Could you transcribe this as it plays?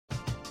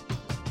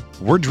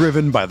We're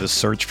driven by the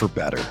search for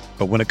better.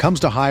 But when it comes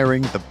to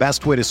hiring, the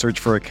best way to search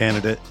for a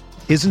candidate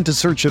isn't to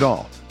search at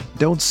all.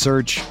 Don't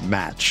search,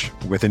 match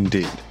with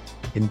Indeed.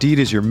 Indeed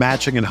is your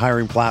matching and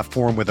hiring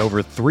platform with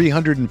over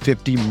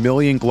 350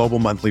 million global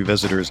monthly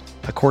visitors,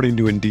 according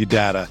to Indeed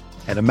data,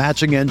 and a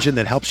matching engine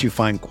that helps you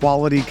find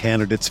quality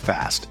candidates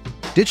fast.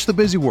 Ditch the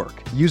busy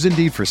work. Use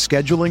Indeed for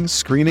scheduling,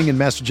 screening, and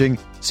messaging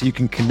so you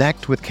can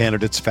connect with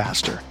candidates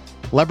faster.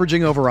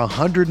 Leveraging over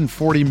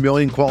 140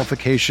 million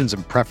qualifications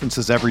and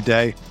preferences every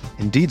day,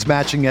 Indeed's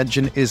matching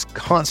engine is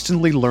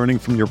constantly learning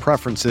from your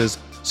preferences,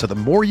 so the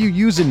more you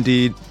use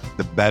Indeed,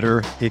 the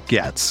better it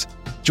gets.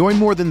 Join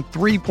more than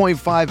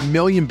 3.5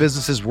 million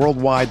businesses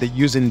worldwide that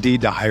use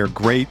Indeed to hire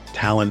great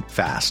talent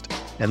fast.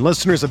 And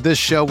listeners of this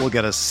show will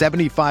get a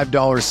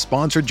 $75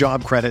 sponsored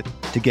job credit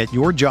to get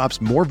your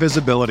jobs more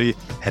visibility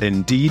at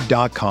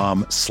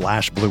Indeed.com/Blue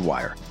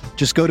Wire.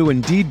 Just go to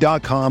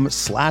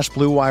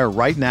Indeed.com/Blue Wire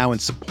right now and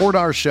support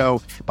our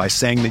show by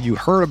saying that you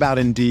heard about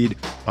Indeed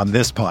on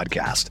this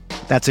podcast.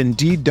 That's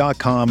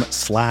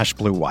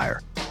Indeed.com/Blue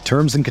Wire.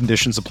 Terms and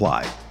conditions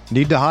apply.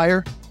 Need to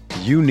hire?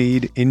 You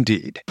need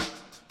Indeed.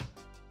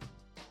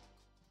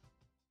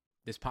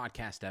 This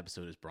podcast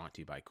episode is brought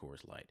to you by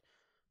Coors Light.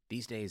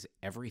 These days,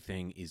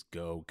 everything is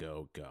go,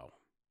 go, go.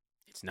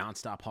 It's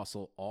nonstop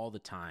hustle all the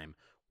time.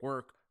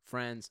 Work,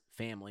 friends,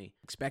 family,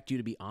 expect you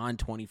to be on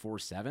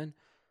 24/7.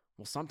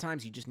 Well,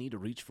 sometimes you just need to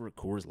reach for a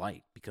Coors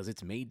Light because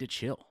it's made to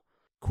chill.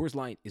 Coors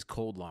Light is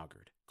cold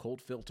lagered,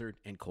 cold filtered,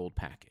 and cold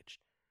packaged.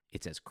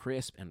 It's as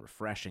crisp and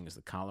refreshing as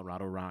the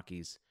Colorado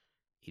Rockies.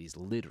 It is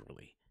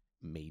literally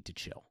made to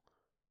chill.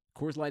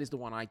 Coors Light is the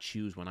one I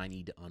choose when I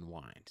need to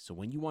unwind. So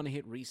when you want to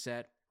hit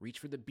reset, reach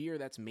for the beer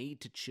that's made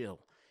to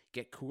chill.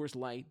 Get Coors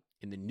Light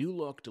in the new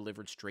look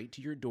delivered straight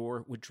to your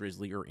door with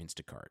Drizzly or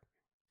Instacart.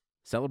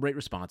 Celebrate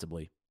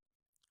responsibly.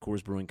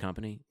 Coors Brewing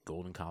Company,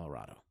 Golden,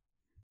 Colorado.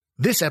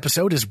 This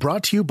episode is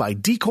brought to you by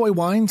Decoy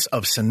Wines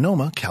of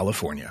Sonoma,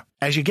 California.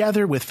 As you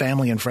gather with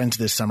family and friends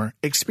this summer,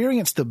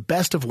 experience the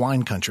best of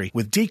wine country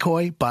with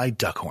Decoy by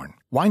Duckhorn.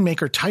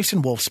 Winemaker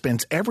Tyson Wolf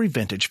spends every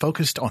vintage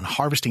focused on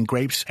harvesting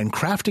grapes and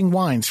crafting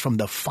wines from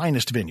the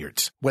finest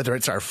vineyards. Whether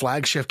it's our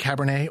flagship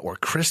Cabernet or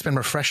crisp and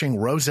refreshing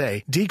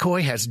Rosé,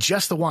 Decoy has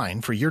just the wine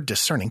for your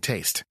discerning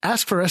taste.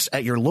 Ask for us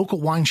at your local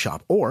wine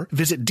shop or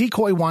visit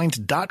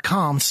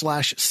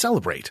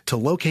decoywines.com/celebrate to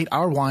locate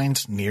our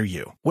wines near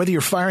you. Whether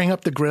you're firing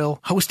up the grill,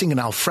 hosting an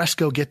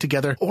alfresco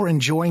get-together, or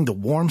enjoying the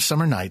warm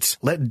summer nights,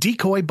 let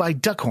Decoy by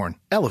Duckhorn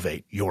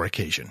elevate your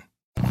occasion.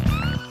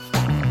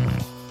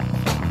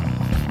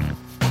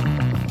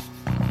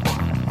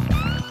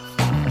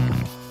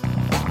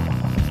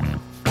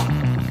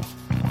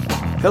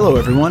 Hello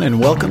everyone and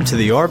welcome to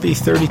the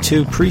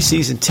RV32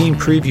 preseason team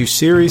preview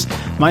series.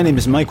 My name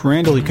is Mike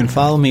Randall. You can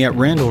follow me at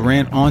Randall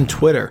Rant on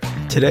Twitter.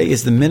 Today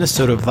is the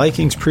Minnesota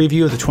Vikings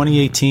preview of the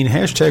 2018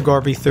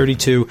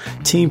 #RV32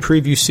 team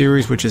preview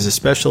series, which is a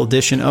special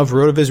edition of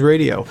RotoViz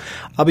Radio.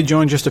 I'll be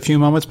joined just a few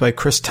moments by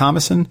Chris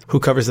Tomasson,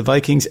 who covers the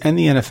Vikings and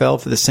the NFL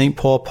for the St.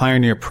 Paul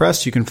Pioneer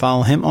Press. You can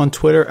follow him on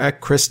Twitter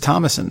at Chris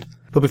Tomasson.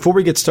 But before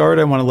we get started,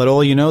 I want to let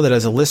all you know that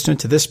as a listener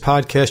to this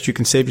podcast, you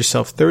can save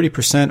yourself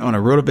 30% on a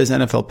RotoViz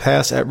NFL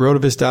pass at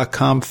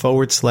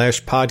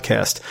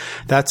rotoviz.com/podcast.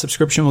 That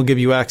subscription will give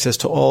you access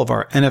to all of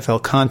our NFL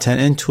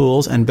content and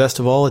tools, and best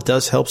of all, it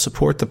does help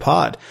support the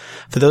pod.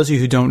 For those of you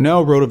who don't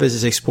know, RotoViz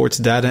is a sports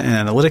data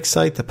and analytics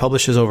site that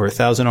publishes over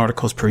 1,000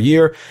 articles per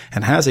year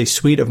and has a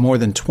suite of more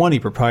than 20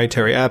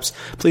 proprietary apps.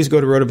 Please go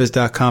to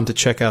rotoviz.com to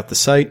check out the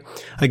site.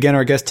 Again,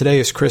 our guest today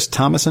is Chris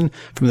Tomasson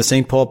from the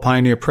St. Paul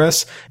Pioneer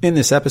Press. In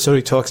this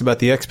episode, he talks about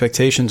the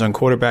expectations on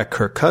quarterback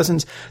Kirk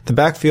Cousins, the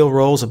backfield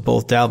roles of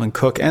both Dalvin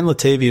Cook and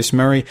Latavius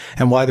Murray,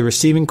 and why the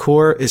receiving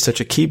core is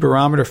such a key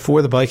barometer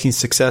for the Vikings'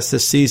 success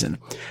this season.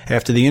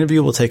 After the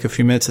interview, we'll take a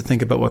few minutes to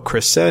think about what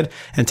Chris said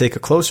and take a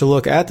closer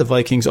look at the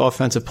Vikings'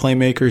 offensive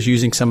playmakers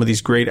using some of these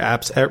great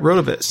apps at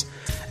RotoViz.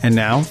 And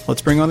now,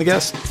 let's bring on the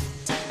guest.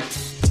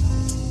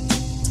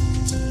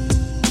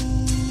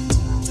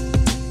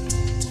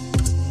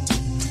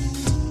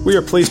 We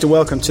are pleased to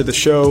welcome to the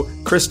show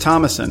Chris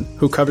Tomasson,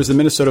 who covers the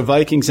Minnesota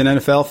Vikings and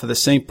NFL for the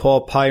St.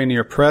 Paul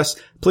Pioneer Press.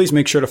 Please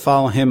make sure to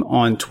follow him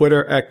on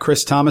Twitter at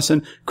Chris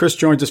Tomasson. Chris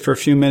joins us for a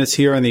few minutes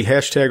here on the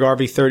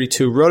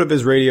 #RV32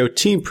 RotoViz Radio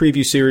team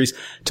preview series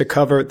to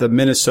cover the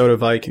Minnesota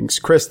Vikings.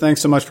 Chris,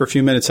 thanks so much for a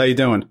few minutes. How you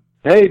doing?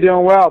 Hey,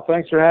 doing well.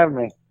 Thanks for having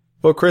me.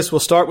 Well, Chris, we'll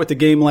start with the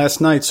game last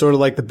night, sort of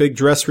like the big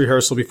dress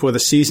rehearsal before the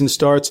season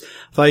starts.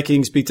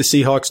 Vikings beat the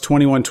Seahawks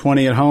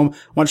 21-20 at home.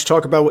 Why don't you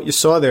talk about what you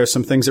saw there,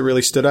 some things that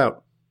really stood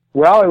out?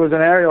 Well, it was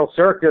an aerial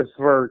circus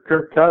for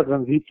Kirk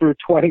Cousins. He threw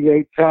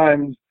 28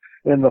 times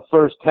in the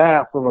first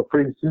half of a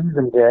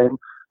preseason game,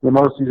 the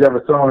most he's ever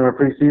thrown in a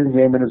preseason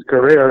game in his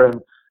career, and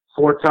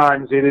 4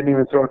 times he didn't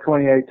even throw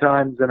 28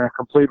 times in a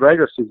complete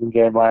regular season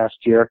game last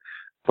year.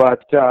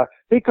 But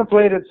he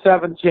completed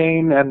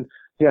 17, and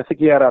I think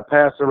he had a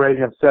passer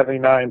rating of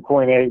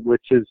 79.8,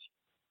 which is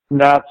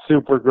not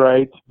super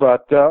great.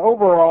 But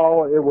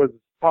overall, it was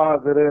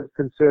positive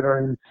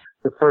considering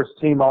the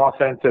first-team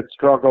offense had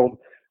struggled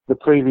the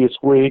previous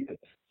week.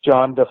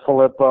 John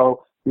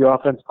DeFilippo the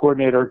offense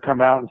coordinator had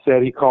come out and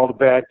said he called a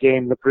bad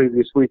game the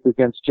previous week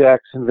against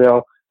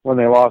Jacksonville when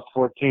they lost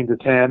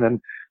 14-10,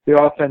 and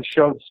the offense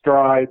showed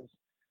strides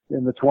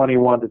in the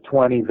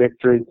 21-20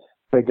 victory.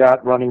 They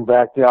got running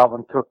back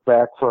Dalvin Cook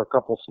back for a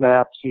couple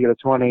snaps. He had a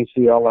torn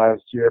ACL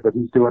last year, but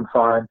he's doing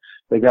fine.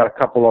 They got a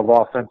couple of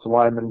offensive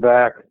linemen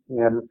back,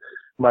 and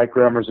Mike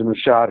Remmers and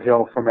Rashad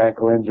Hill from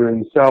ankle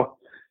injuries. So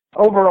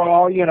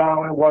overall,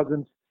 it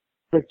wasn't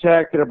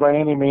spectacular by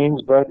any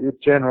means, but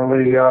it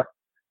generally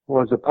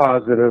was a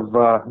positive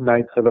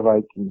night for the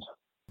Vikings.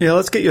 Yeah,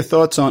 let's get your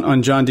thoughts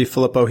on John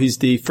DeFilippo. He's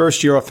the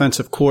first-year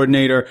offensive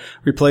coordinator,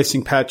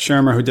 replacing Pat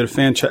Shurmur, who did a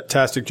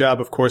fantastic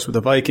job, of course, with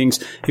the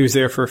Vikings. He was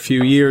there for a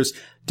few years.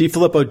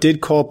 DeFilippo did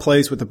call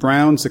plays with the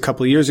Browns a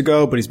couple of years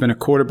ago, but he's been a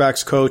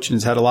quarterback's coach and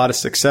has had a lot of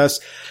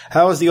success.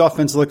 How has the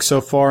offense looked so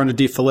far under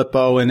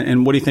DeFilippo,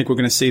 and what do you think we're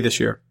going to see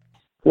this year?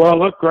 Well, it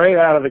looked great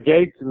out of the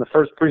gates in the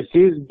first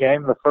preseason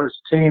game. The first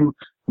team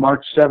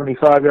marched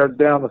 75 yards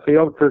down the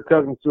field. Kirk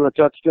Cousins threw a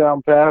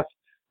touchdown pass,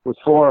 was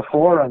 4 of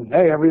 4, and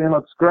hey, everything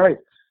looks great.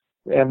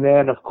 And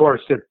then, of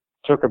course, it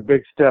took a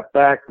big step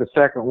back the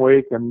second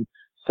week and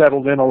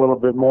settled in a little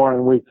bit more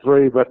in week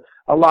 3. But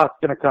a lot's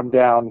going to come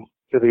down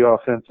to the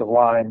offensive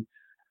line.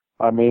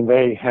 I mean,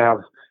 they have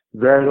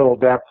very little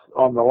depth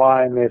on the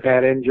line. They've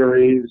had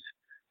injuries.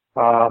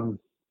 The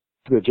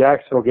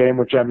Jacksonville game,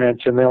 which I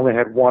mentioned, they only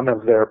had one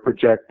of their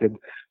projected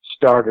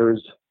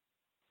starters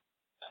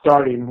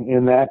starting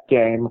in that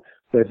game.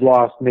 They've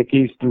lost Nick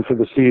Easton for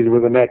the season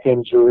with a neck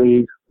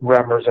injury.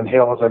 Remmers and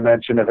Hill, as I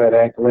mentioned, have had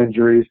ankle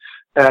injuries.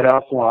 Pat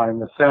Elflein,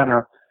 the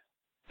center,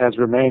 has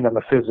remained on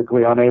the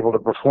physically unable to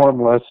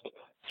perform list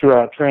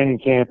throughout training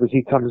camp as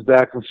he comes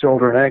back from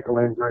shoulder and ankle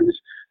injuries.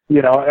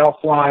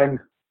 Elflein,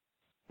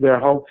 they're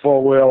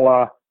hopeful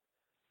will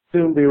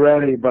soon be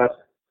ready, but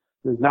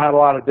there's not a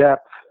lot of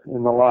depth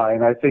in the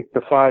line. I think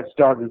the 5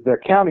 starters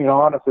they're counting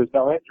on, if there's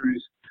no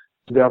injuries,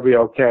 they'll be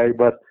okay.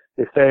 But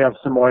if they have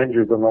some more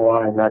injuries on the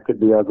line, that could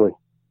be ugly.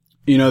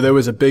 There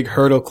was a big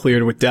hurdle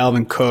cleared with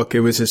Dalvin Cook. It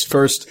was his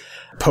first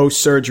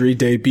post-surgery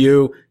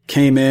debut.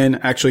 Came in,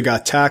 actually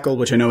got tackled,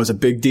 which I know is a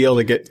big deal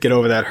to get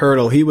over that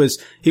hurdle. He was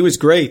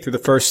great through the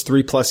first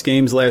 3+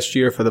 games last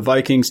year for the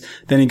Vikings.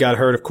 Then he got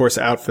hurt, of course,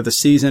 out for the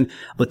season.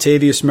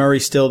 Latavius Murray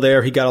still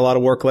there. He got a lot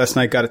of work last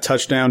night, got a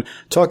touchdown.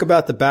 Talk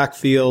about the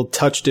backfield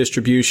touch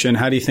distribution.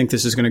 How do you think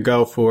this is going to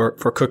go for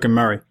Cook and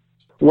Murray?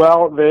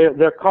 Well,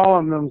 they're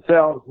calling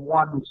themselves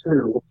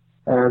 1-2,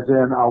 as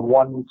in a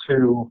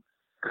 1-2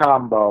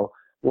 combo.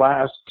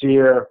 Last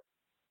year,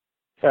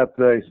 at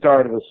the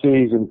start of the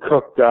season,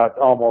 Cook got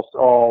almost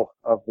all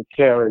of the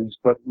carries,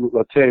 but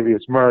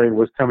Latavius Murray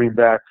was coming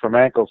back from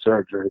ankle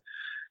surgery.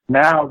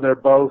 Now they're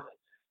both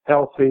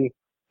healthy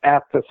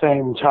at the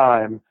same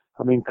time.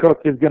 I mean,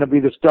 Cook is going to be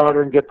the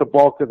starter and get the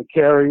bulk of the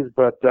carries,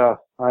 but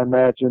I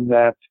imagine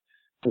that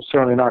they're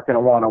certainly not going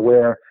to want to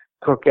wear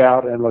Cook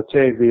out, and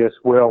Latavius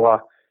will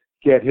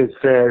get his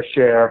fair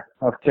share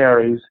of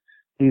carries.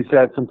 He's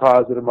had some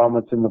positive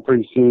moments in the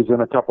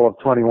preseason, a couple of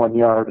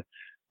 21-yard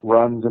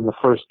runs in the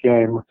first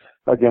game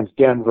against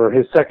Denver.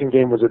 His second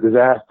game was a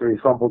disaster. He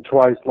fumbled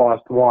twice,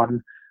 lost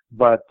one.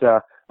 But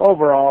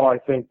overall, I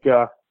think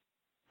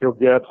he'll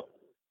get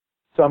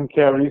some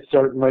carries,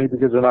 certainly,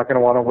 because they're not going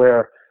to want to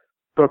wear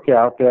Cook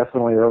out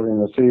definitely early in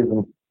the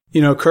season.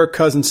 Kirk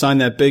Cousins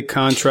signed that big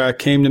contract,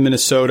 came to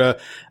Minnesota.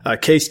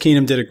 Case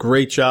Keenum did a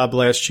great job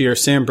last year.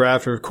 Sam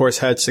Bradford, of course,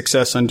 had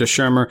success under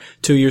Shurmur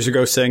 2 years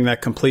ago, setting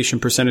that completion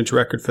percentage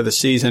record for the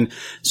season.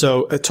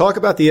 So talk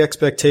about the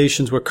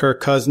expectations with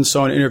Kirk Cousins.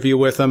 Saw an interview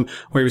with him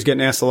where he was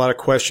getting asked a lot of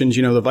questions.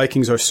 The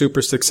Vikings are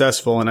super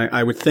successful, and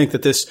I would think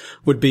that this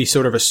would be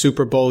sort of a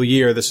Super Bowl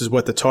year. This is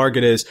what the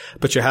target is.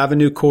 But you have a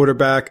new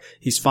quarterback.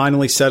 He's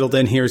finally settled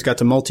in here. He's got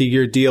the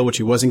multi-year deal, which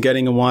he wasn't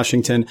getting in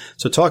Washington.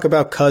 So talk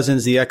about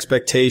Cousins, the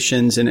expectations,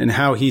 and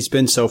how he's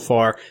been so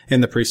far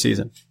in the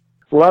preseason.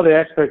 Well, the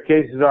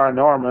expectations are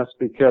enormous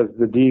because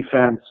the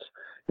defense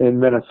in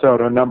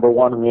Minnesota, number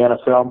 1 in the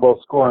NFL,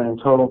 both scoring and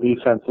total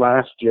defense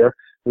last year.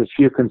 There's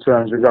few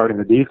concerns regarding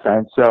the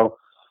defense. So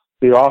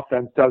the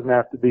offense doesn't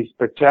have to be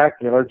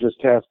spectacular,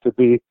 just has to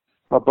be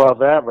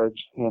above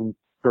average. And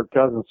Kirk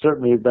Cousins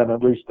certainly has been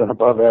at least an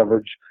above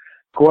average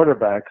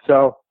quarterback.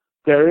 So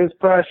there is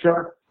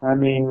pressure. I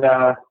mean,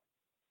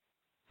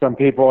 some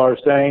people are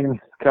saying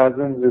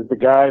Cousins is the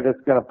guy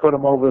that's going to put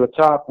him over the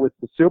top with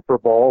the Super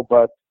Bowl,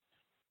 but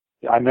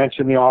I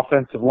mentioned the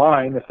offensive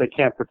line. If they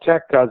can't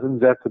protect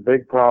Cousins, that's a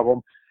big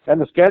problem. And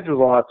the schedule's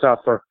a lot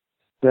tougher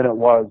than it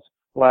was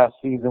last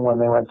season when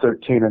they went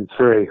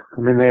 13-3.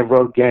 I mean, they have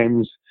road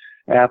games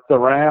at the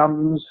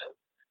Rams,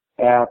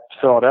 at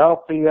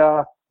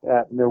Philadelphia,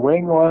 at New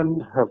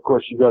England. Of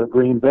course, you go to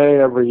Green Bay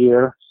every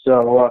year.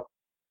 So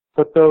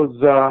put those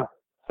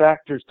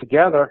factors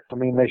together. I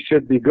mean, they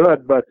should be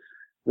good, but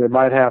they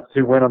might have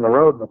to win on the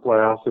road in the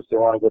playoffs if they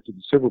want to get to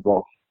the Super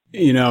Bowl.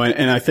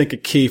 And I think a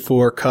key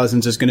for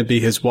Cousins is going to be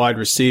his wide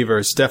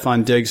receivers.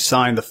 Stephon Diggs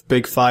signed the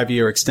big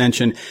 5-year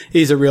extension.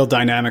 He's a real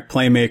dynamic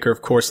playmaker.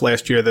 Of course,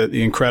 last year,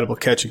 the incredible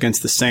catch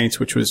against the Saints,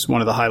 which was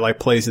one of the highlight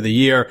plays of the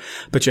year.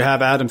 But you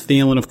have Adam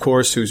Thielen, of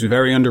course, who's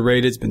very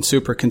underrated. Has been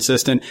super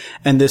consistent.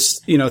 And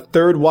this,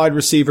 third wide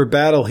receiver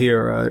battle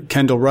here,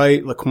 Kendall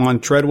Wright,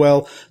 Laquan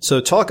Treadwell.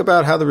 So talk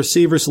about how the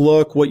receivers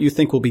look, what you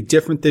think will be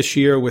different this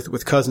year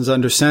with Cousins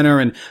under center,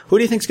 and who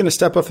do you think is going to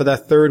step up for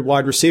that third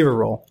wide receiver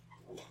role?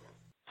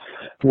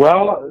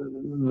 Well,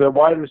 the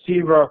wide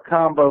receiver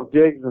combo of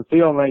Diggs and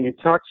Thielen that you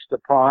touched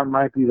upon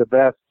might be the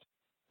best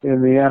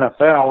in the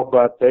NFL,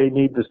 but they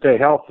need to stay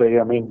healthy.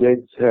 I mean,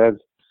 Diggs has,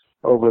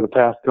 over the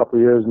past couple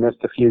of years,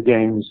 missed a few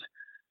games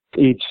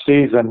each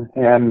season.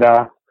 And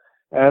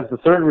as the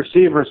third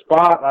receiver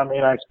spot,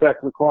 I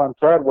expect Laquan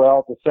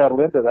Treadwell to settle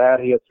into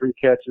that. He had 3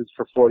 catches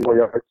for 40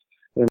 yards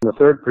in the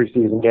third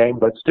preseason game,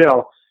 but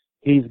still,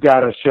 he's got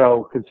to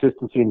show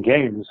consistency in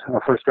games. A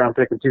first-round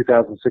pick in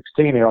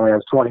 2016, he only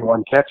has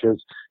 21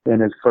 catches in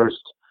his first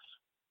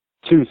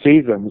 2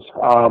 seasons.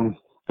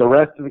 The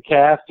rest of the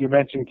cast, you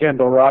mentioned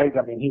Kendall Wright.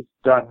 He's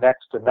done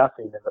next to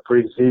nothing in the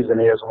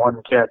preseason. He has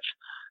 1 catch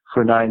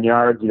for 9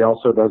 yards. He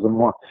also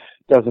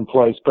doesn't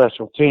play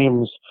special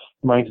teams.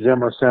 Mike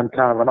Zimmer sent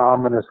kind of an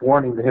ominous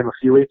warning to him a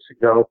few weeks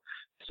ago,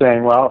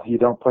 saying, well, if you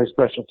don't play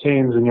special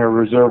teams and you're a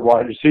reserve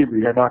wide receiver,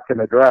 you're not going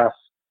to draft.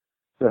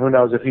 So who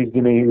knows if he's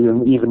going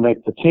to even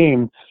make the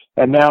team.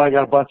 And now I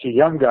got a bunch of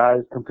young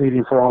guys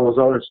competing for all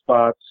those other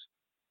spots.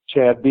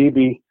 Chad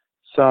Beebe,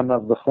 son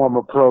of the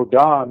former pro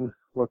Don,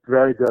 looked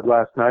very good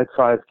last night.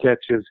 5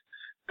 catches,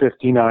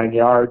 59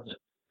 yards,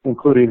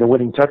 including the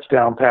winning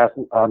touchdown pass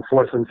on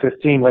 4th and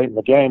 15 late in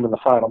the game in the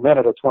final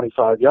minute, a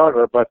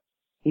 25-yarder. But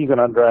he's an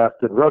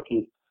undrafted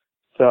rookie.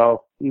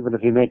 So even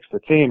if he makes the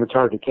team, it's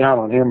hard to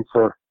count on him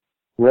for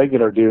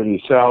regular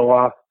duty.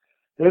 So,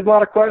 there's a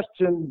lot of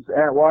questions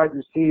at wide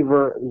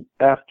receiver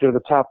after the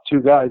top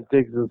 2 guys,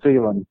 Diggs and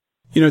Thielen.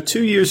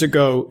 2 years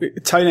ago,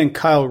 tight end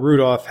Kyle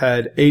Rudolph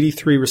had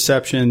 83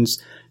 receptions,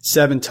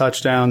 7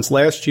 touchdowns.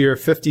 Last year,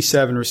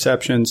 57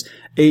 receptions,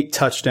 8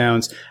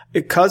 touchdowns.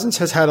 Cousins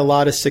has had a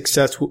lot of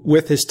success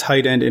with his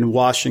tight end in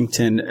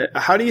Washington.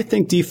 How do you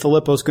think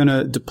DeFilippo is going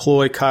to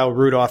deploy Kyle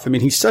Rudolph?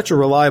 He's such a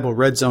reliable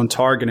red zone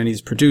target and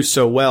he's produced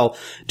so well.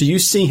 Do you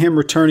see him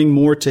returning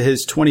more to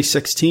his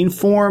 2016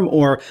 form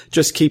or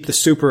just keep the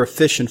super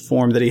efficient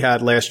form that he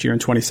had last year in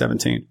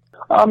 2017?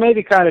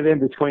 Maybe kind of in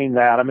between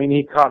that.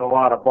 He caught a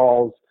lot of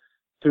balls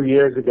 2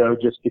 years ago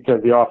just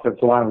because the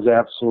offensive line was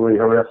absolutely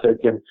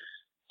horrific, and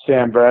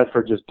Sam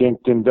Bradford just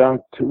dinked and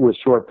dunked with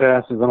short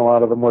passes, and a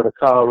lot of them were to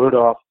Kyle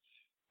Rudolph.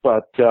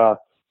 But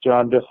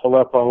John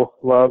DeFilippo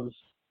loves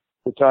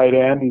the tight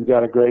end. He's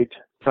got a great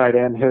tight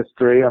end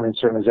history.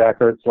 Certainly Zach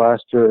Ertz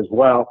last year as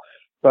well.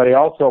 But he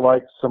also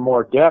likes some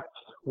more depth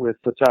with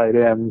the tight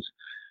ends.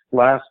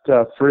 Last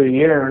 3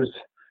 years,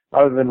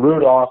 other than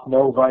Rudolph,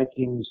 no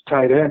Vikings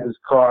tight end has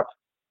caught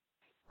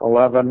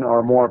 11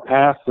 or more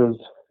passes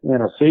in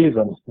a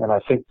season. And I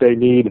think they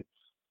need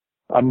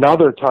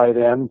another tight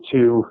end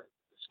to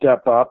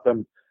step up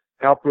and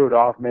help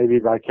Rudolph maybe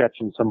by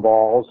catching some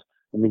balls.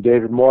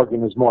 David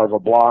Morgan is more of a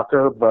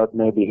blocker, but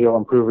maybe he'll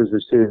improve his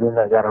receiving.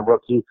 They got a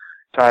rookie,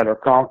 Tyler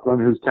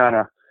Conklin, who's kind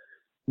of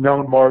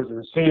known more as a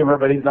receiver,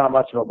 but he's not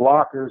much of a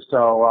blocker.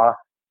 So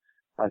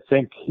I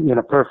think in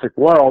a perfect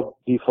world,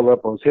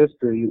 DeFilippo's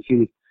history is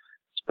he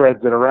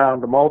spreads it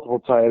around to multiple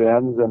tight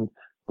ends and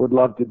would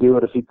love to do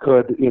it if he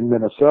could in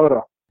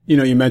Minnesota.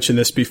 You mentioned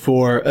this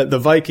before. The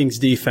Vikings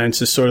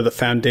defense is sort of the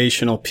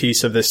foundational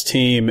piece of this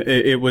team.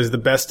 It was the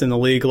best in the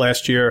league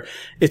last year.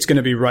 It's going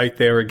to be right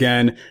there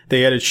again.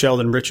 They added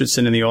Sheldon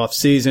Richardson in the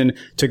offseason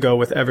to go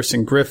with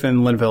Everson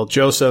Griffin, Linval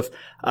Joseph.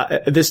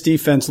 This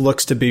defense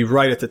looks to be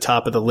right at the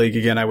top of the league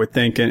again, I would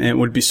think, and it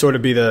would be sort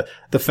of be the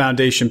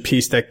foundation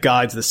piece that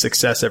guides the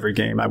success every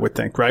game, I would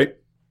think, right?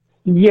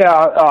 Yeah,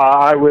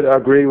 I would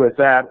agree with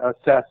that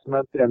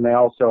assessment. And they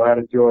also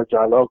added George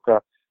Iloka,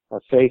 a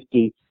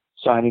safety,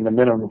 signing a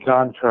minimum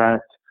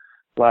contract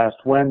last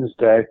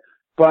Wednesday.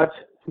 But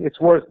it's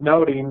worth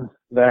noting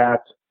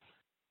that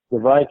the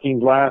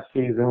Vikings last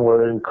season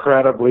were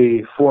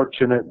incredibly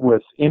fortunate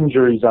with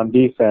injuries on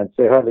defense.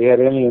 They hardly had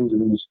any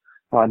injuries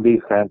on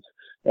defense.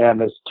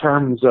 And in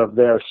terms of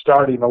their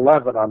starting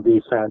 11 on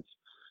defense,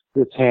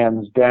 it's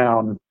hands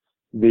down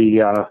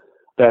the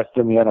best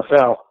in the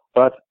NFL.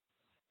 But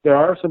there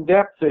are some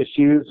depth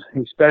issues,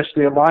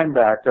 especially a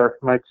linebacker.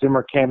 Mike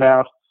Zimmer came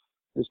out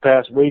this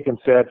past week and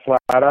said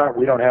flat out,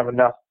 we don't have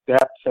enough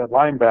depth at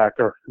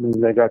linebacker.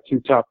 They got 2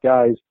 top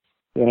guys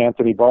in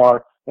Anthony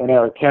Barr and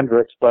Eric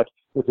Kendricks, but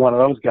if one of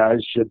those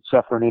guys should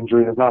suffer an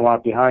injury, there's not a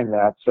lot behind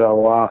that.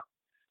 So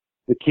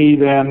the key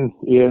then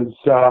is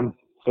for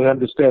them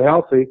to stay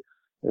healthy.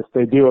 If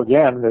they do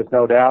again, there's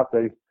no doubt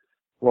they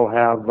will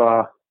have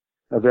a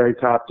very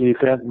top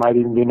defense, might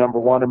even be number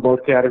 1 in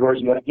both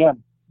categories yet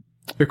again.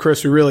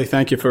 Chris, we really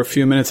thank you for a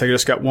few minutes. I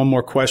just got one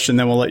more question,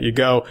 then we'll let you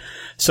go.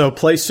 So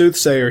play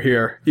soothsayer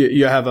here.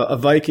 You have a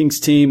Vikings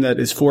team that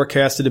is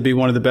forecasted to be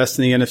one of the best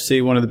in the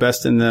NFC, one of the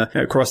best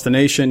across the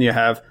nation. You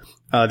have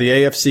The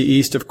AFC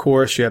East, of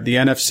course, you have the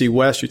NFC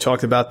West. You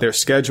talked about their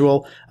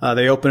schedule.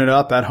 They open it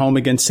up at home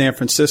against San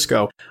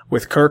Francisco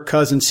with Kirk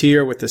Cousins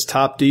here with his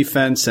top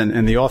defense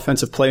and the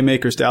offensive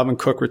playmakers, Dalvin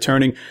Cook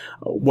returning.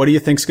 What do you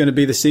think is going to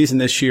be the season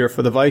this year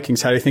for the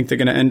Vikings? How do you think they're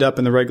going to end up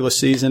in the regular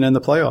season and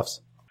the playoffs?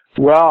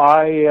 Well,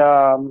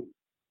 I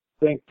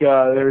think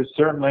there's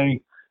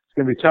certainly it's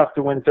going to be tough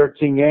to win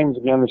 13 games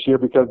again this year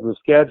because of the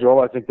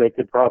schedule. I think they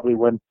could probably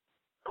win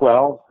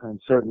 12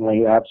 and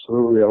certainly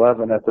absolutely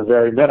 11 at the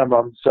very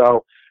minimum.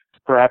 So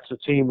perhaps a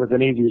team with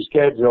an easier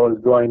schedule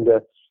is going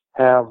to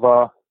have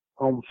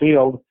home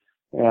field.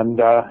 And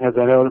as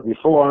I noted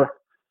before,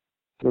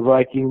 the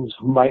Vikings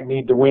might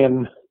need to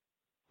win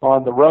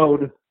on the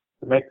road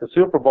to make the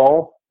Super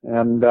Bowl.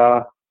 And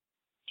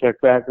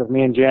check back with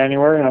me in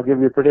January, and I'll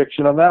give you a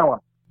prediction on that one.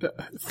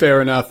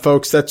 Fair enough,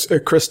 folks. That's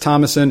Chris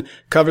Tomasson,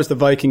 covers the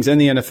Vikings and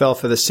the NFL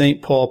for the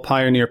St. Paul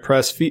Pioneer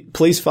Press.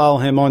 Please follow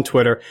him on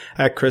Twitter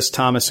at Chris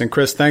Tomasson.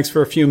 Chris, thanks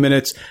for a few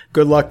minutes.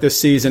 Good luck this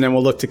season, and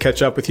we'll look to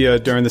catch up with you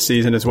during the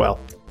season as well.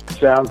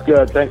 Sounds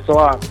good. Thanks a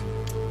lot.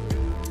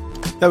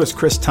 That was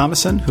Chris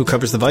Tomasson, who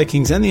covers the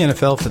Vikings and the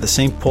NFL for the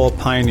St. Paul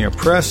Pioneer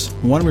Press.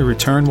 When we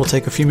return, we'll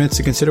take a few minutes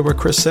to consider what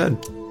Chris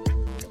said.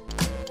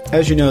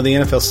 As you know, the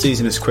NFL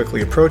season is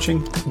quickly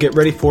approaching. Get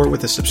ready for it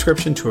with a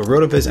subscription to a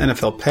RotoViz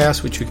NFL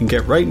Pass, which you can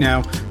get right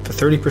now for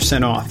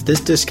 30% off.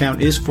 This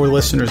discount is for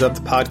listeners of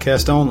the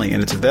podcast only,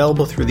 and it's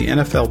available through the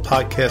NFL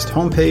Podcast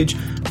homepage,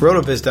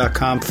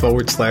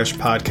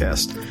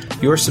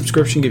 rotoviz.com/podcast. Your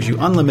subscription gives you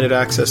unlimited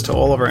access to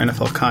all of our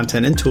NFL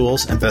content and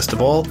tools, and best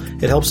of all,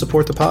 it helps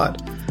support the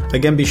pod.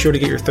 Again, be sure to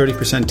get your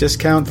 30%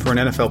 discount for an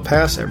NFL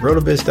Pass at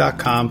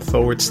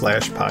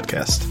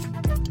rotoviz.com/podcast.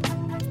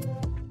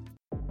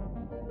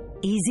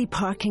 Easy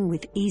parking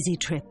with Easy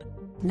Trip,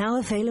 now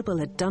available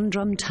at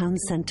Dundrum Town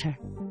Centre.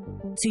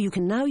 So you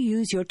can now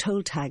use your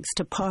toll tags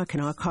to park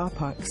in our car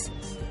parks.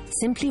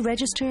 Simply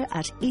register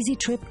at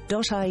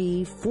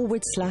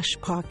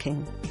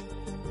easytrip.ie/parking.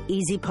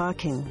 Easy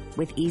parking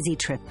with Easy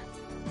Trip.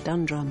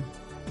 Dundrum,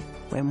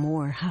 where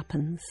more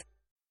happens.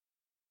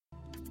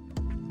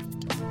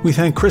 We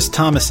thank Chris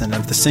Tomasson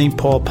of the St.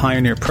 Paul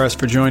Pioneer Press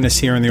for joining us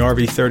here in the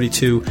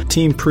RV32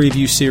 team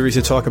preview series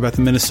to talk about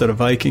the Minnesota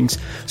Vikings.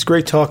 It's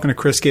great talking to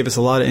Chris. Gave us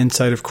a lot of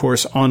insight, of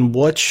course, on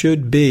what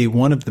should be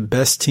one of the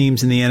best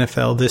teams in the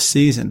NFL this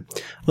season.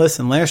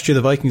 Listen, last year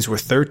the Vikings were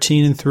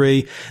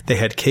 13-3. They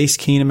had Case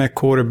Keenum at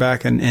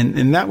quarterback,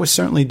 and that was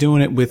certainly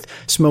doing it with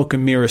smoke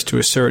and mirrors to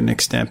a certain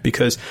extent,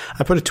 because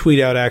I put a tweet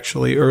out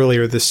actually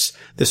earlier this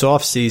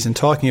offseason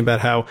talking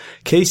about how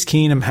Case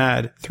Keenum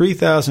had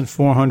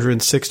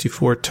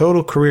 3,464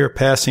 total career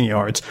passing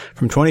yards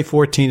from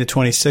 2014 to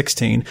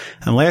 2016.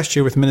 And last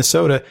year with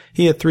Minnesota,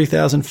 he had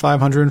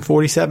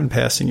 3,547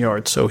 passing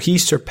yards. So he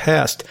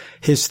surpassed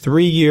his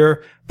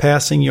 3-year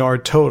passing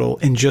yard total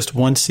in just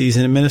one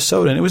season in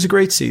Minnesota. And it was a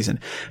great season.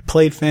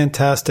 Played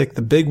fantastic.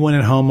 The big win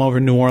at home over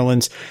New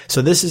Orleans.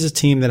 So this is a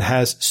team that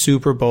has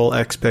Super Bowl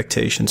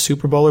expectations.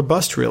 Super Bowl or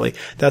bust, really.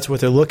 That's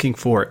what they're looking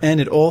for. And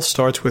it all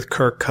starts with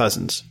Kirk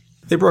Cousins.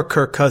 They brought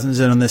Kirk Cousins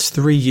in on this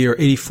 3-year,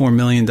 $84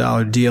 million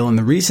deal, and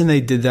the reason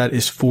they did that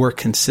is for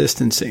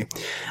consistency.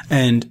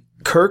 And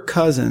Kirk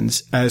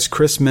Cousins, as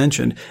Chris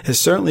mentioned, has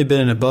certainly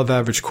been an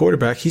above-average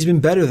quarterback. He's been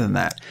better than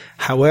that.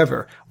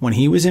 However, when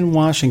he was in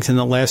Washington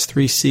the last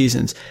 3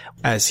 seasons,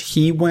 as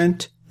he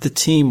went, the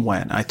team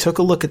went. I took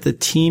a look at the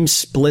Team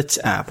Splits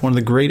app, one of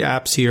the great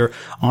apps here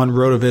on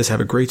RotoViz.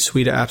 Have a great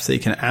suite of apps that you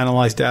can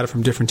analyze data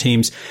from different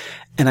teams.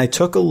 And I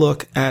took a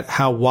look at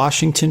how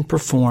Washington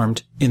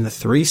performed in the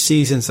 3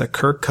 seasons that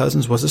Kirk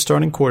Cousins was a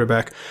starting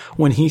quarterback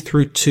when he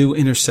threw 2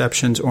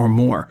 interceptions or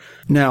more.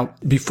 Now,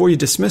 before you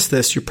dismiss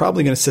this, you're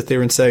probably going to sit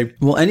there and say,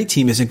 well, any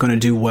team isn't going to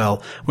do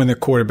well when their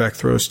quarterback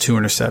throws 2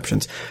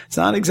 interceptions. It's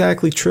not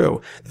exactly true.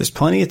 There's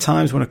plenty of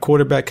times when a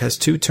quarterback has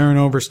 2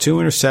 turnovers, 2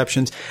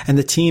 interceptions, and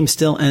the team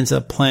still ends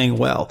up playing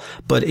well.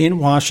 But in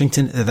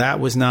Washington, that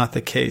was not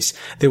the case.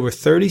 There were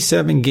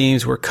 37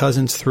 games where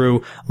Cousins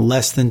threw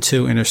less than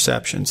 2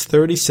 interceptions.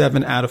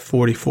 37 out of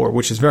 44,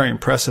 which is very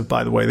impressive,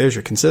 by the way. There's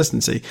your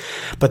consistency.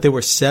 But there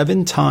were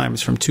 7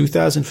 times from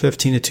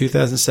 2015 to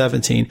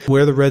 2017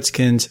 where the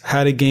Redskins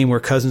had a game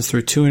where Cousins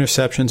threw 2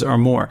 interceptions or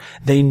more.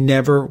 They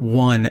never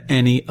won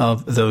any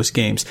of those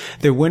games.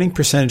 Their winning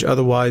percentage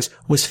otherwise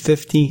was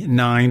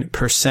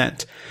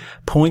 59%.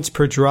 Points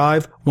per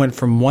drive went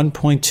from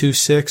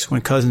 1.26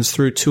 when Cousins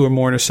threw 2 or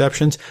more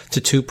interceptions to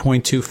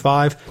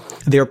 2.25.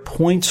 Their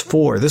points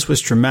for, this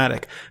was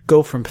dramatic,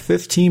 go from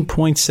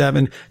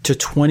 15.7 to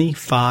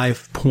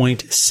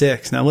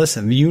 25.6. Now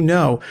listen, you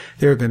know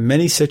there have been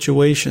many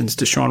situations,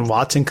 Deshaun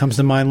Watson comes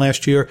to mind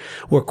last year,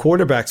 where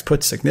quarterbacks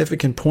put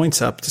significant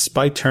points up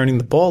despite turning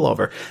the ball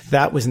over.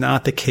 That was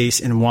not the case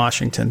in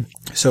Washington.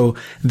 So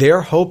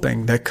they're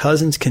hoping that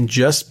Cousins can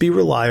just be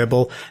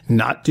reliable,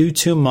 not do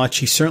too much.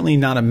 He's certainly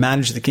not a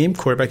manage the game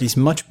quarterback. He's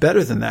much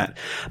better than that.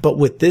 But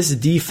with this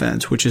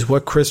defense, which is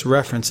what Chris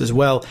referenced as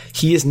well,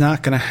 he is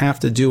not going to have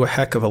to do a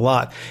heck of a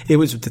lot. It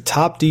was the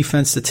top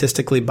defense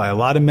statistically by a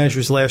lot of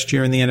measures last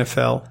year in the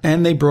NFL,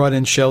 and they brought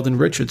in Sheldon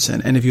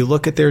Richardson. And if you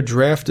look at their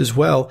draft as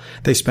well,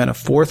 they spent a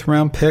 4th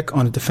round pick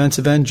on a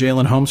defensive end,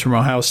 Jalen Holmes from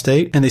Ohio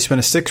State, and they spent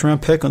a 6th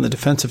round pick on the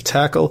defensive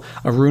tackle,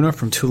 Aruna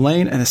from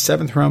Tulane, and a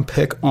 7th round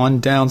pick on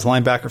Downs,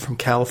 linebacker from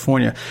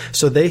California.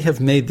 So they have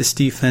made this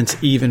defense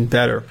even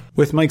better.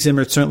 With Mike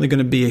Zimmer, it's certainly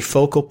going to be a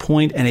focal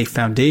point and a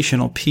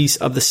foundational piece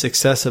of the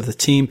success of the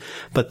team,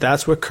 but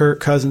that's what Kirk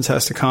Cousins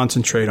has to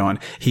concentrate on.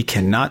 He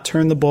cannot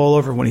turn the ball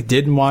over. When he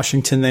did in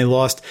Washington, they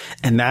lost,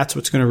 and that's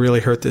what's going to really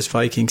hurt this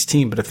Vikings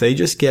team. But if they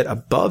just get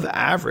above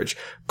average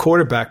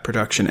quarterback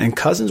production, and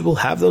Cousins will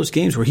have those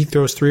games where he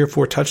throws 3 or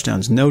 4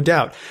 touchdowns, no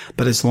doubt,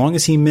 but as long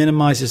as he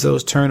minimizes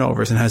those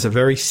turnovers and has a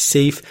very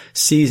safe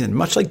season,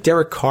 much like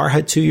Derek Carr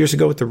had 2 years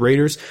ago with the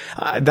Raiders,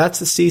 that's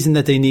the season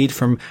that they need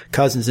from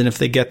Cousins, and if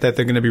they get that,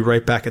 they're going to be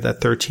right back at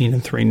that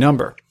 13-3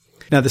 number.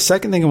 Now, the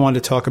second thing I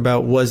wanted to talk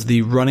about was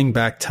the running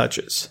back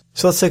touches.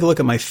 So let's take a look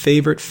at my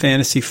favorite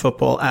fantasy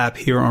football app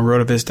here on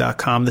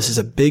rotoviz.com. This is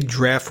a big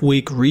draft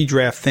week,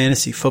 redraft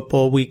fantasy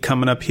football week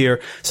coming up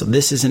here. So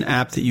this is an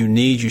app that you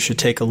need. You should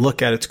take a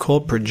look at. It's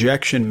called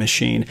Projection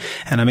Machine.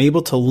 And I'm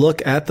able to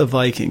look at the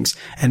Vikings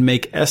and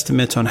make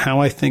estimates on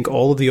how I think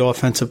all of the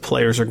offensive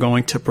players are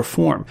going to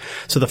perform.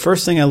 So the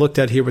first thing I looked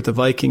at here with the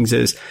Vikings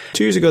is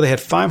 2 years ago, they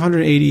had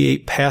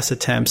 588 pass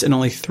attempts and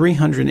only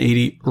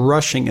 380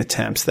 rushing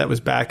attempts. That was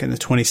back in the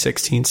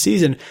 2016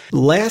 season.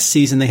 Last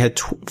season, they had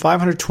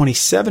 527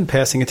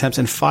 passing attempts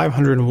and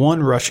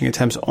 501 rushing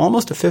attempts,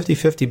 almost a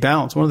 50-50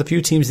 balance. One of the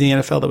few teams in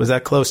the NFL that was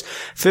that close.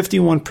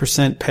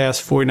 51% pass,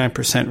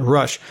 49%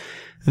 rush.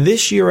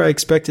 This year, I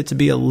expect it to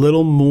be a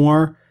little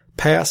more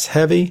pass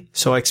heavy,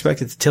 so I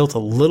expect it to tilt a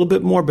little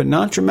bit more, but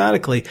not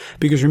dramatically,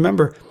 because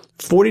remember,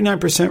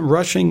 49%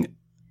 rushing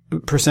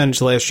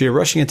percentage last year,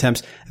 rushing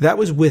attempts, that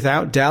was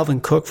without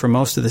Dalvin Cook for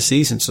most of the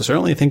season. So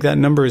certainly I think that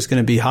number is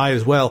going to be high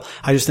as well.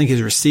 I just think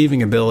his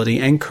receiving ability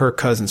and Kirk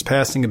Cousins'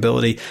 passing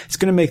ability is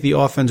going to make the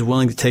offense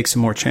willing to take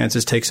some more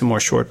chances, take some more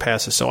short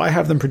passes. So I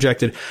have them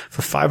projected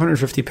for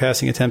 550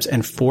 passing attempts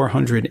and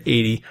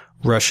 480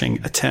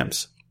 rushing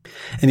attempts.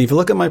 And if you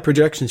look at my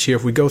projections here,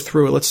 if we go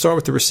through it, let's start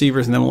with the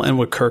receivers and then we'll end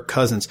with Kirk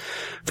Cousins.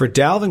 For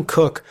Dalvin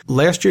Cook,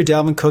 last year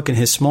Dalvin Cook in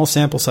his small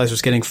sample size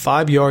was getting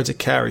 5 yards a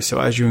carry. So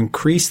as you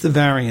increase the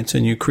variance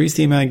and you increase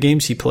the amount of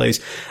games he plays,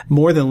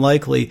 more than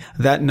likely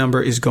that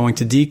number is going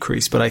to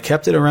decrease. But I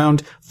kept it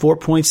around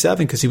 4.7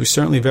 because he was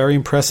certainly very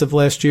impressive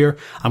last year.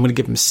 I'm going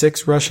to give him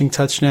 6 rushing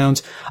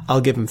touchdowns.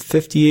 I'll give him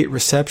 58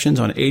 receptions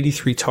on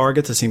 83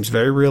 targets. It seems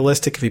very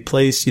realistic if he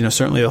plays,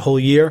 certainly the whole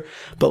year.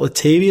 But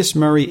Latavius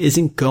Murray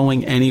isn't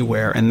going anywhere.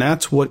 And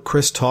that's what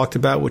Chris talked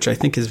about, which I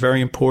think is very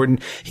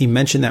important. He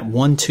mentioned that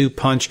 1-2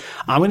 punch.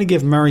 I'm going to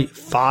give Murray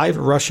 5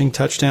 rushing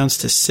touchdowns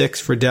to 6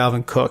 for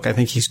Dalvin Cook. I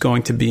think he's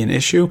going to be an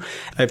issue.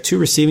 I have 2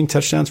 receiving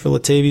touchdowns for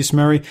Latavius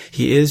Murray.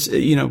 He is,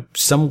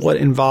 somewhat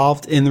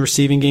involved in the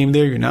receiving game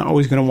there. You're not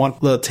always going to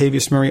want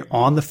Latavius Murray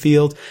on the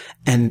field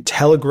and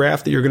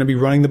telegraph that you're going to be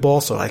running the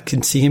ball. So I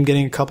can see him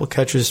getting a couple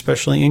catches,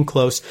 especially in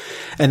close.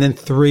 And then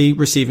 3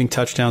 receiving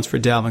touchdowns for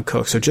Dalvin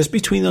Cook. So just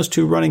between those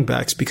 2 running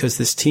backs, because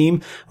this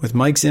team with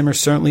Mike Zimmer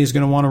certainly is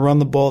going to want to run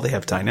the ball. They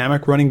have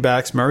dynamic running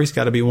backs. Murray's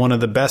got to be one of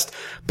the best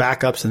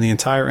backups in the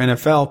entire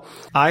NFL.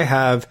 I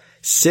have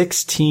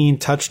 16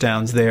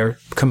 touchdowns there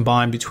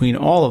combined between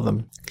all of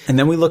them. And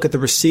then we look at the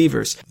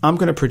receivers. I'm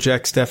going to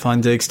project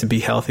Stephon Diggs to be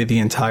healthy the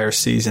entire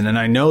season. And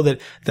I know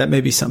that that may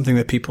be something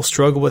that people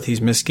struggle with.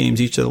 He's missed games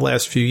each of the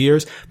last few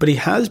years, but he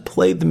has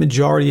played the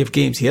majority of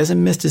games. He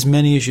hasn't missed as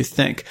many as you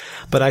think,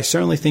 but I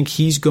certainly think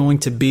he's going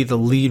to be the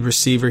lead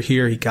receiver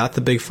here. He got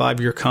the big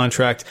 5-year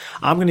contract.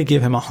 I'm going to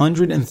give him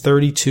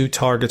 132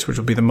 targets, which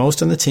will be the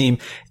most on the team,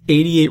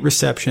 88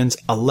 receptions,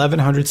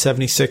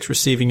 1,176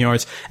 receiving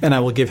yards, and I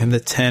will give him the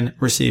 10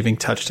 receiving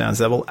touchdowns.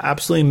 That will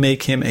absolutely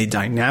make him a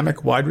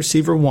dynamic wide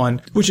receiver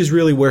 1, which is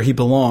really where he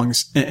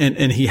belongs,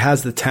 and he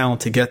has the talent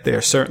to get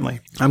there,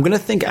 certainly. I'm going to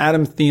think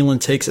Adam Thielen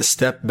takes a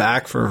step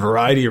back for a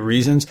variety of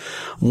reasons.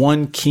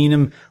 One,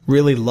 Keenum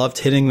really loved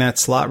hitting that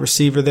slot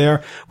receiver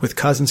there. With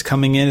Cousins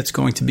coming in, it's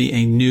going to be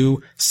a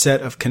new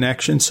set of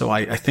connections, so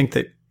I think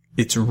that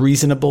it's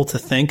reasonable to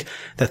think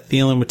that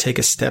Thielen would take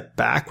a step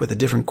back with a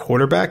different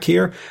quarterback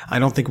here. I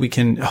don't think we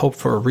can hope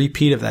for a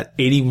repeat of that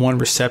 81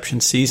 reception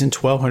season,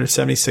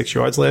 1,276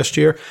 yards last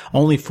year,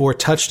 only 4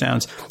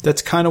 touchdowns.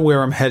 That's kind of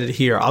where I'm headed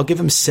here. I'll give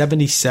him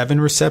 77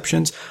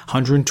 receptions,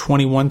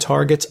 121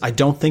 targets. I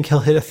don't think he'll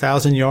hit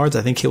 1,000 yards.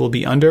 I think he will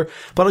be under,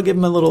 but I'll give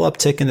him a little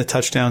uptick in the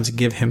touchdowns and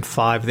give him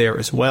 5 there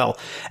as well.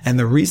 And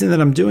the reason that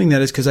I'm doing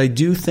that is because I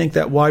do think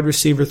that wide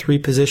receiver 3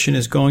 position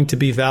is going to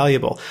be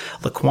valuable.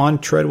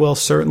 Laquan Treadwell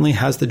certainly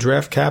has the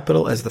draft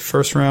capital as the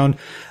first round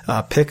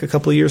pick a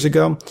couple of years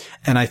ago.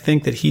 And I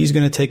think that he's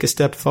going to take a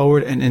step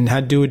forward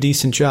and do a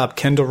decent job.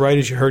 Kendall Wright,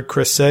 as you heard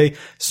Chris say,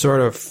 sort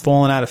of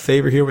falling out of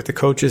favor here with the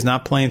coaches,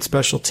 not playing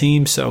special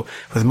teams. So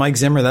with Mike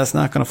Zimmer, that's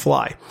not going to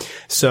fly.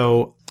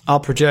 So I'll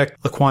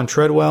project Laquan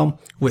Treadwell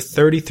with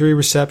 33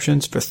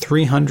 receptions for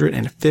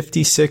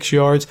 356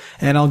 yards,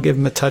 and I'll give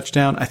him a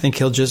touchdown. I think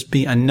he'll just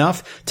be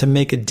enough to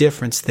make a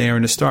difference there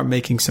and to start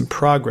making some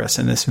progress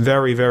in this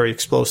very, very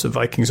explosive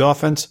Vikings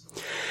offense.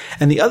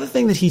 And the other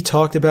thing that he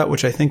talked about,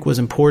 which I think was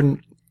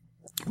important,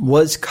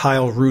 was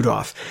Kyle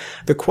Rudolph.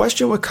 The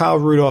question with Kyle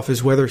Rudolph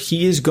is whether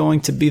he is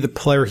going to be the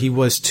player he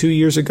was 2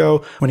 years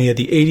ago when he had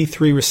the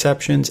 83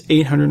 receptions,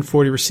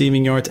 840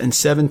 receiving yards, and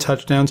 7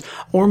 touchdowns,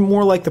 or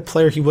more like the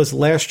player he was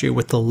last year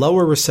with the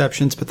lower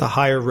receptions but the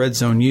higher red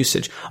zone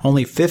usage.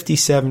 Only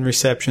 57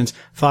 receptions,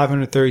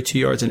 532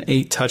 yards, and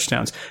 8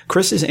 touchdowns.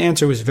 Chris's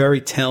answer was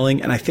very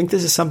telling, and I think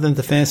this is something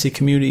that the fantasy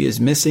community is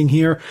missing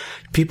here.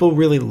 People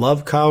really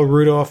love Kyle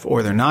Rudolph,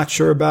 or they're not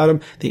sure about him.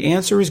 The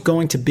answer is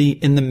going to be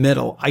in the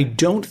middle. I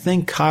don't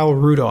think Kyle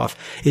Rudolph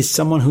is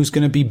someone who's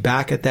going to be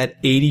back at that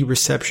 80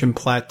 reception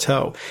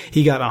plateau.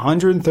 He got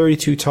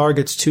 132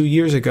 targets 2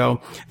 years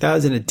ago. That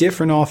was in a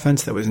different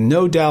offense. There was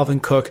no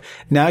Dalvin Cook.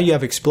 Now you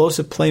have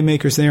explosive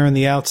playmakers there on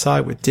the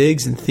outside with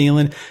Diggs and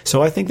Thielen.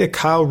 So I think that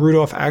Kyle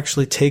Rudolph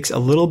actually takes a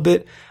little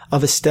bit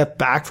of a step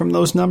back from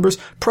those numbers,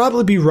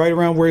 probably be right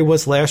around where he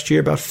was last year,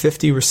 about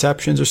 50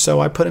 receptions or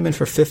so. I put him in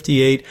for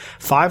 58,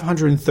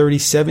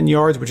 537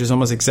 yards, which is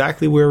almost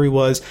exactly where he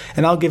was,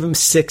 and I'll give him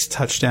 6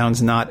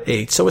 touchdowns, not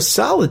 8. So a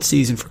solid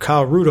season for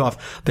Kyle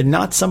Rudolph, but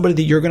not somebody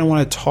that you're going to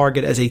want to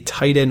target as a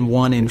tight end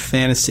 1 in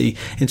fantasy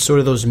in sort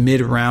of those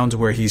mid rounds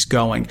where he's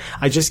going.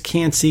 I just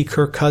can't see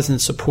Kirk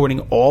Cousins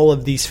supporting all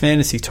of these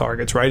fantasy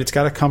targets, right? It's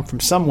got to come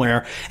from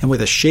somewhere, and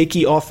with a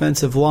shaky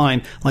offensive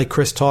line, like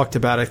Chris talked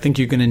about, I think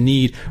you're going to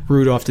need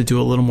Rudolph to do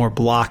a little more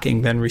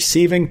blocking than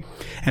receiving.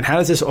 And how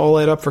does this all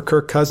add up for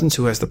Kirk Cousins,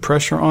 who has the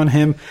pressure on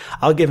him?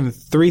 I'll give him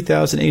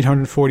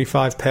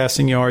 3,845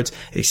 passing yards,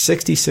 a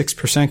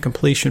 66%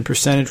 completion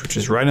percentage, which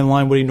is right in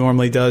line what he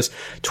normally does,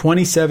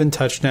 27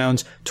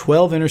 touchdowns,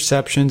 12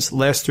 interceptions.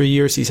 Last 3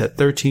 years, he's had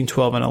 13,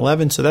 12, and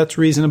 11, so that's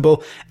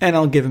reasonable. And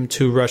I'll give him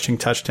 2 rushing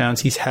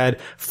touchdowns. He's had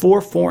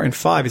 4, 4, and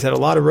 5. He's had a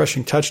lot of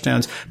rushing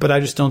touchdowns, but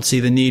I just don't see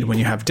the need when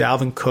you have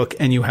Dalvin Cook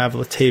and you have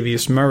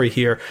Latavius Murray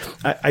here.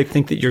 I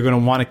think that you're going to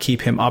want to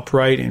keep him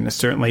upright and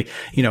certainly,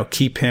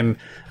 keep him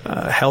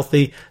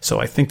healthy.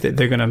 So I think that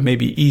they're going to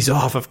maybe ease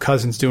off of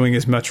Cousins doing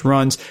as much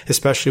runs,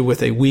 especially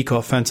with a weak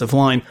offensive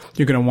line.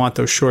 You're going to want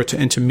those short to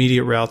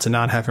intermediate routes and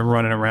not have him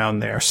running around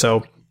there.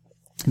 So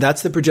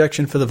that's the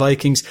projection for the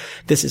Vikings.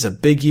 This is a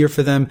big year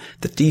for them.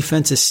 The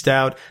defense is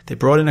stout. They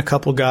brought in a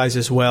couple guys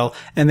as well,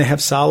 and they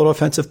have solid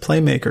offensive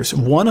playmakers.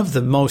 One of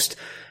the most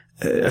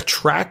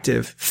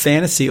attractive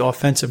fantasy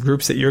offensive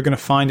groups that you're going to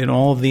find in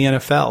all of the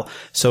NFL.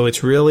 So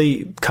it's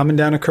really coming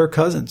down to Kirk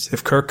Cousins.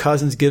 If Kirk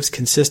Cousins gives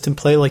consistent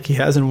play like he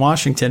has in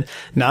Washington,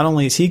 not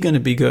only is he going to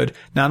be good,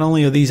 not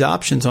only are these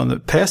options on the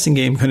passing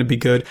game going to be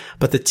good,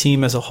 but the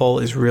team as a whole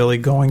is really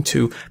going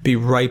to be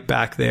right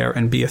back there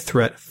and be a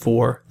threat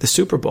for the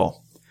Super Bowl.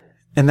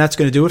 And that's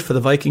going to do it for the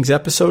Vikings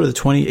episode of the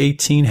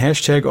 2018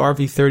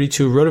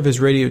 #RV32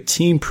 RotoViz Radio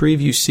Team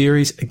Preview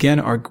Series. Again,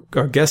 our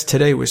guest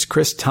today was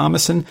Chris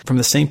Tomasson from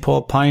the St.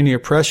 Paul Pioneer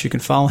Press. You can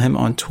follow him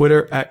on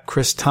Twitter at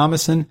Chris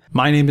Tomasson.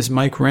 My name is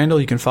Mike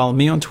Randall. You can follow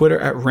me on Twitter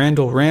at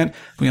Randall Rant.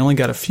 We only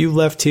got a few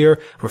left here.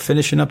 We're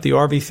finishing up the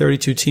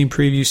RV32 Team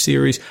Preview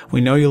Series.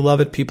 We know you love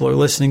it. People are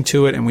listening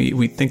to it, and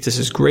we think this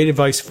is great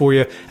advice for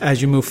you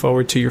as you move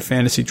forward to your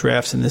fantasy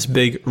drafts in this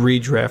big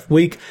redraft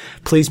week.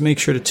 Please make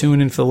sure to tune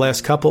in for the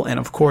last couple,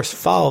 and of course,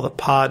 follow the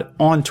pod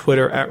on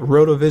Twitter at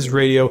RotoViz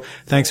Radio.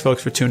 Thanks,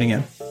 folks, for tuning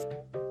in.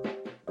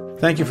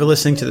 Thank you for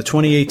listening to the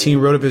 2018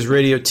 RotoViz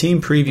Radio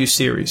Team Preview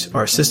Series.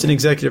 Our assistant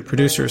executive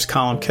producer is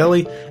Colin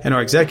Kelly, and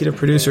our executive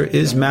producer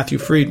is Matthew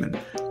Friedman.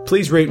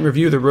 Please rate and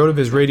review the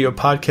RotoViz Radio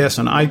podcast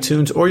on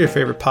iTunes or your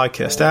favorite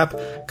podcast app.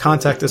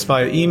 Contact us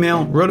via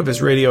email,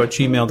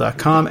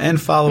 rotovizradio@gmail.com,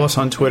 and follow us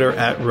on Twitter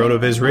at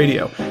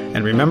RotoVizRadio.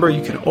 And remember,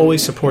 you can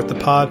always support the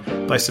pod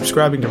by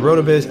subscribing to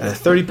RotoViz at a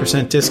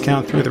 30%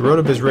 discount through the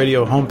RotoViz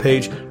Radio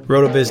homepage,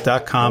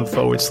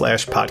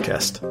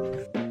 rotoviz.com/podcast.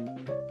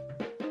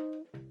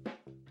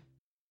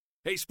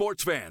 Hey,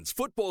 sports fans,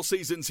 football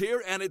season's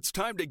here, and it's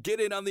time to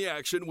get in on the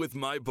action with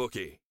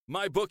MyBookie.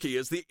 MyBookie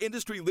is the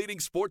industry-leading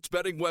sports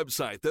betting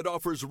website that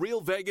offers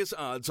real Vegas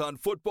odds on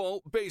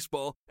football,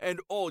 baseball, and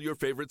all your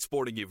favorite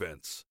sporting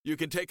events. You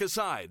can take a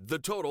side, the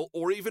total,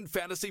 or even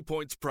fantasy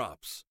points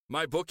props.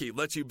 MyBookie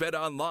lets you bet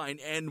online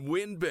and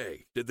win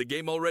big. Did the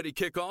game already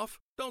kick off?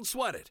 Don't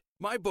sweat it.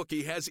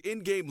 MyBookie has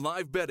in-game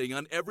live betting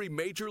on every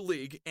major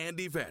league and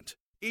event,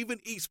 even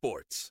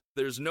esports.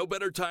 There's no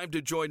better time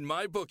to join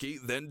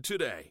MyBookie than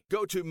today.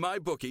 Go to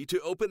MyBookie to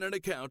open an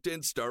account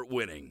and start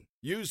winning.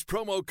 Use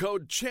promo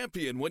code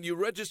CHAMPION when you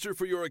register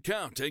for your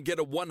account and get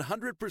a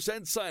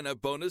 100% sign-up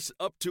bonus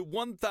up to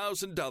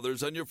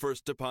 $1,000 on your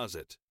first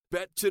deposit.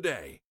 Bet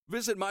today.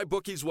 Visit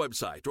MyBookie's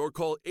website or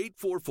call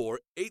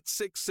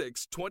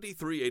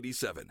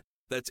 844-866-2387.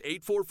 That's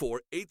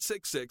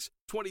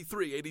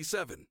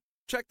 844-866-2387.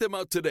 Check them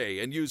out today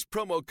and use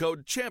promo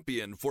code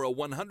CHAMPION for a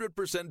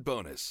 100%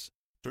 bonus.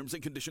 Terms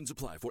and conditions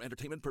apply for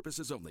entertainment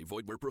purposes only.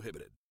 Void where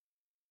prohibited.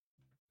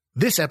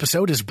 This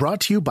episode is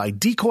brought to you by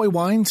Decoy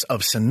Wines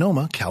of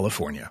Sonoma,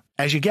 California.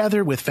 As you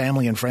gather with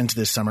family and friends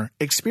this summer,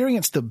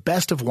 experience the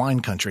best of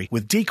wine country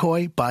with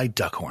Decoy by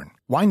Duckhorn.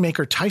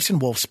 Winemaker Tyson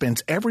Wolfe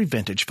spends every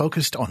vintage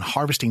focused on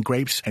harvesting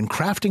grapes and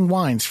crafting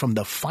wines from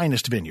the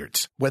finest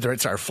vineyards. Whether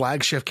it's our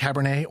flagship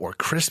Cabernet or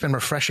crisp and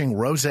refreshing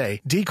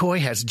Rosé, Decoy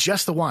has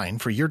just the wine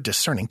for your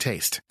discerning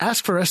taste.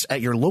 Ask for us at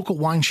your local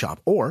wine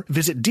shop or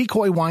visit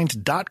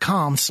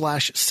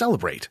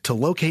decoywines.com/celebrate to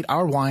locate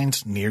our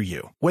wines near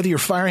you. Whether you're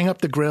firing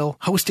up the grill,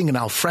 hosting an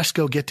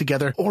alfresco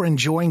get-together, or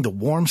enjoying the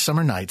warm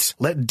summer nights,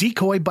 let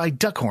Decoy by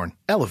Duckhorn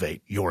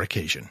elevate your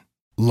occasion.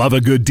 Love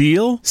a good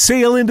deal?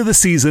 Sail into the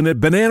season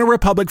at Banana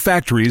Republic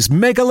Factory's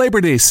Mega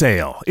Labor Day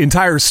Sale.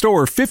 Entire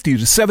store 50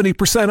 to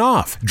 70%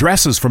 off.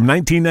 Dresses from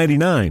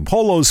 $19.99.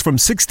 Polos from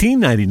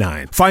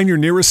 $16.99. Find your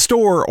nearest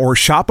store or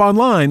shop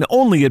online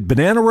only at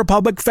Banana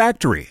Republic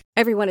Factory.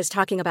 Everyone is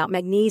talking about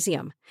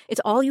magnesium. It's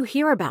all you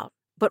hear about.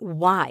 But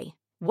why?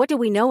 What do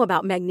we know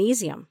about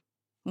magnesium?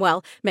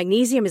 Well,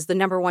 magnesium is the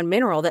number one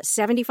mineral that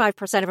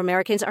 75% of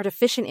Americans are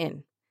deficient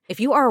in. If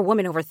you are a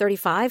woman over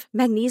 35,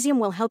 magnesium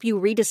will help you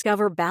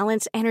rediscover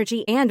balance,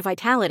 energy, and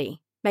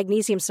vitality.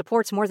 Magnesium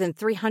supports more than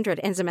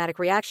 300 enzymatic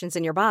reactions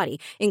in your body,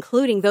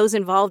 including those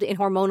involved in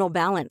hormonal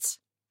balance.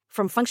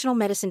 From functional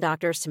medicine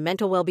doctors to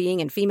mental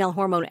well-being and female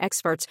hormone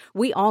experts,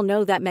 we all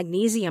know that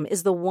magnesium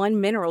is the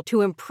one mineral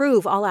to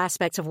improve all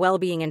aspects of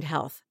well-being and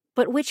health.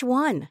 But which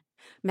one?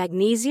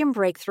 Magnesium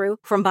Breakthrough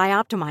from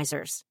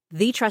Bioptimizers,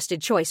 the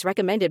trusted choice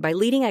recommended by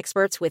leading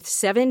experts with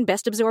 7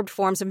 best-absorbed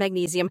forms of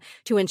magnesium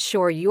to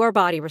ensure your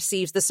body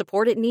receives the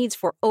support it needs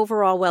for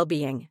overall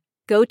well-being.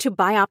 Go to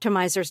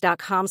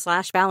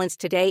bioptimizers.com/balance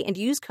today and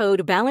use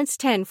code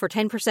BALANCE10 for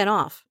 10%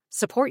 off.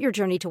 Support your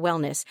journey to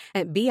wellness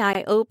at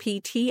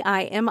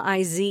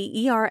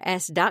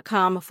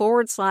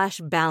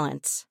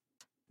bioptimizers.com/balance.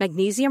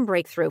 Magnesium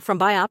Breakthrough from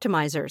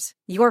Bioptimizers,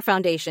 your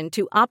foundation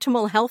to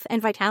optimal health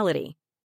and vitality.